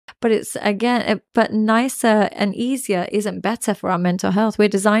But it's again, but nicer and easier isn't better for our mental health. We're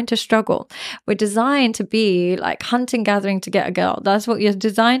designed to struggle. We're designed to be like hunting, gathering to get a girl. That's what you're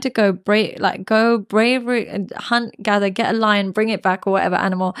designed to go bravery and hunt, gather, get a lion, bring it back or whatever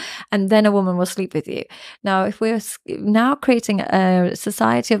animal, and then a woman will sleep with you. Now, if we're now creating a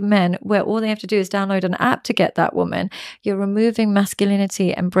society of men where all they have to do is download an app to get that woman, you're removing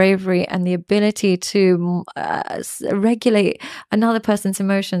masculinity and bravery and the ability to regulate another person's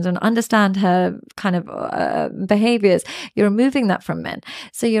emotions and understand her kind of behaviors. You're removing that from men.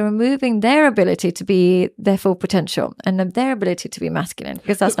 So you're removing their ability to be their full potential and their ability to be masculine,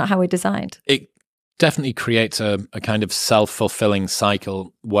 because that's not how we're designed. It definitely creates a kind of self-fulfilling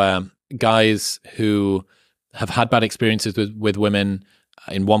cycle where guys who have had bad experiences with women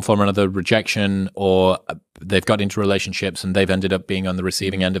in one form or another, rejection, or they've got into relationships and they've ended up being on the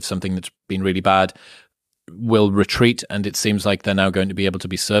receiving end of something that's been really bad, will retreat, and it seems like they're now going to be able to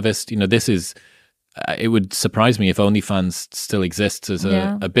be serviced. You know, this is, it would surprise me if OnlyFans still exists as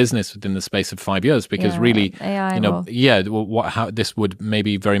a business within the space of 5 years, because really, AI how this would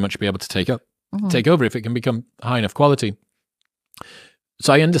maybe very much be able to take over if it can become high enough quality.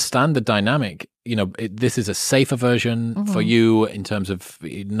 So I understand the dynamic. You know, this is a safer version for you in terms of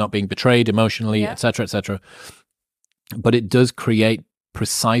not being betrayed emotionally, et cetera, but it does create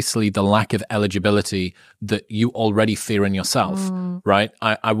precisely the lack of eligibility that you already fear in yourself, right?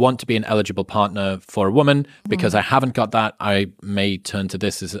 I want to be an eligible partner for a woman because I haven't got that. I may turn to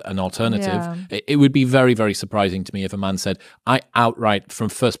this as an alternative. It would be very, very surprising to me if a man said, I outright from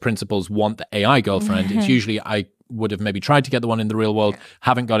first principles want the AI girlfriend. It's usually I would have maybe tried to get the one in the real world,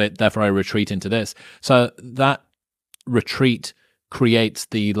 haven't got it, therefore I retreat into this. So that retreat creates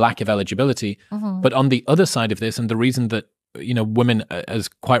the lack of eligibility. But on the other side of this, and the reason that, you know, women, as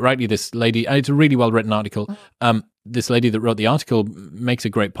quite rightly, this lady, it's a really well-written article, this lady that wrote the article makes a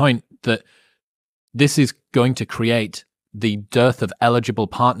great point that this is going to create the dearth of eligible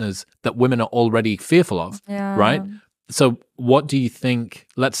partners that women are already fearful of, right? So what do you think,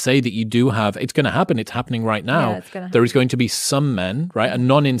 let's say that you do have, it's going to happen, it's happening right now. There is going to be some men, right, a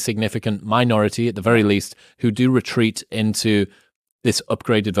non-insignificant minority at the very least, who do retreat into this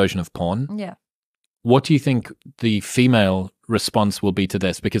upgraded version of porn. What do you think the female response will be to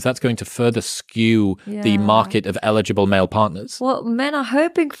this? Because that's going to further skew the market of eligible male partners. What men are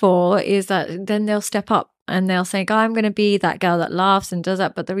hoping for is that then they'll step up and they'll say, I'm going to be that girl that laughs and does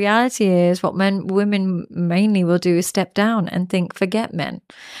that. But the reality is what women mainly will do is step down and think, forget men,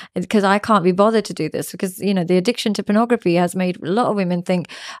 because I can't be bothered to do this. Because, you know, the addiction to pornography has made a lot of women think,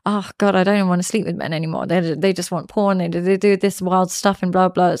 oh God, I don't even want to sleep with men anymore. They just want porn. They do this wild stuff and blah,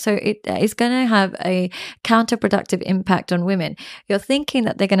 blah. So it is going to have a counterproductive impact on women. You're thinking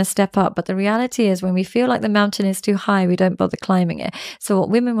that they're going to step up. But the reality is when we feel like the mountain is too high, we don't bother climbing it. So what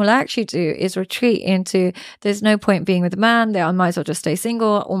women will actually do is retreat into, there's no point being with a man. I might as well just stay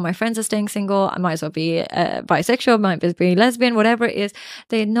single. All my friends are staying single. I might as well be bisexual, might as well be lesbian, whatever it is.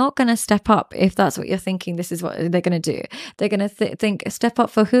 They're not going to step up if that's what you're thinking. This is what they're going to do. They're going to think, step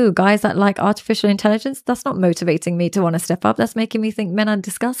up for who? Guys that like artificial intelligence? That's not motivating me to want to step up. That's making me think men are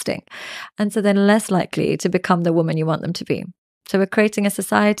disgusting. And so they're less likely to become the woman you want them to be. So we're creating a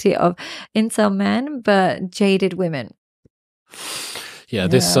society of incel men, but jaded women.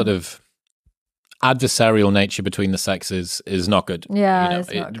 This sort of adversarial nature between the sexes is not good.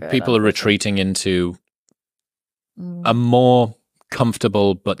 It's not good. People are retreating into a more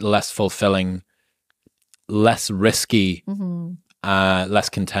comfortable but less fulfilling, less risky, less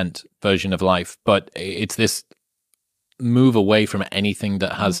content version of life. But it's this move away from anything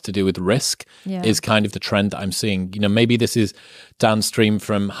that has to do with risk is kind of the trend that I'm seeing. You know, maybe this is downstream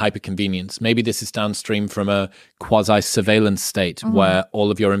from hyperconvenience. Maybe this is downstream from a quasi-surveillance state where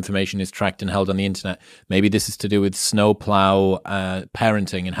all of your information is tracked and held on the internet. Maybe this is to do with snowplow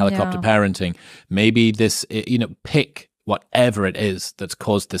parenting and helicopter parenting. Maybe this, you know, pick whatever it is that's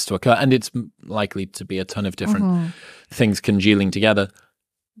caused this to occur. And it's likely to be a ton of different things congealing together.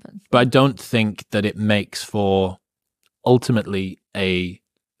 But I don't think that it makes for ultimately a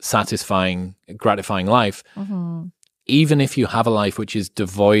satisfying, gratifying life. Even if you have a life which is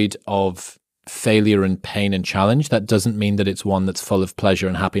devoid of failure and pain and challenge, that doesn't mean that it's one that's full of pleasure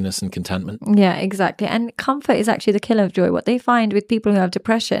and happiness and contentment. Yeah, exactly. And comfort is actually the killer of joy. What they find with people who have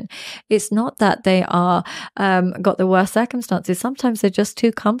depression, it's not that they are got the worst circumstances. Sometimes they're just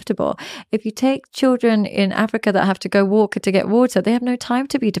too comfortable. If you take children in Africa that have to go walk to get water, they have no time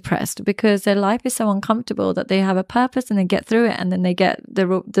to be depressed because their life is so uncomfortable that they have a purpose and they get through it, and then they get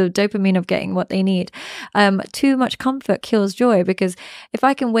the dopamine of getting what they need. Too much comfort kills joy, because if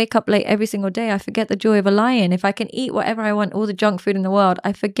I can wake up late every single day day, I forget the joy of a lion. If I can eat whatever I want, all the junk food in the world,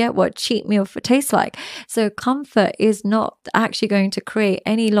 I forget what cheap meal tastes like. So comfort is not actually going to create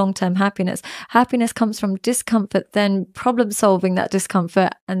any long-term happiness. Happiness comes from discomfort, then problem solving that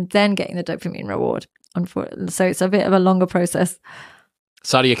discomfort, and then getting the dopamine reward. So it's a bit of a longer process.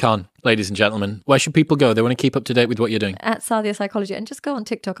 Sadia Khan, ladies and gentlemen, where should people go? They want to keep up to date with what you're doing. At Sadia Psychology, and just go on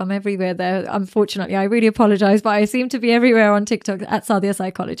TikTok. I'm everywhere there. Unfortunately, I really apologize, but I seem to be everywhere on TikTok at Sadia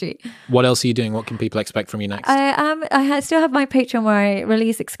Psychology. What else are you doing? What can people expect from you next? I still have my Patreon where I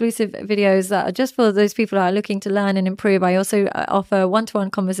release exclusive videos that are just for those people that are looking to learn and improve. I also offer one-to-one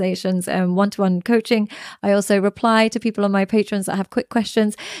conversations and one-to-one coaching. I also reply to people on my patrons that have quick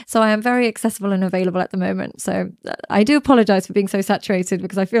questions. So I am very accessible and available at the moment. So I do apologize for being so saturated,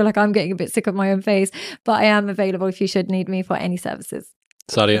 because I feel like I'm getting a bit sick of my own face, but I am available if you should need me for any services.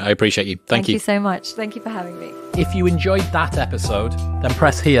 Sadia, I appreciate you. Thank you. Thank you so much. Thank you for having me. If you enjoyed that episode, then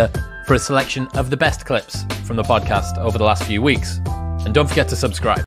press here for a selection of the best clips from the podcast over the last few weeks. And don't forget to subscribe.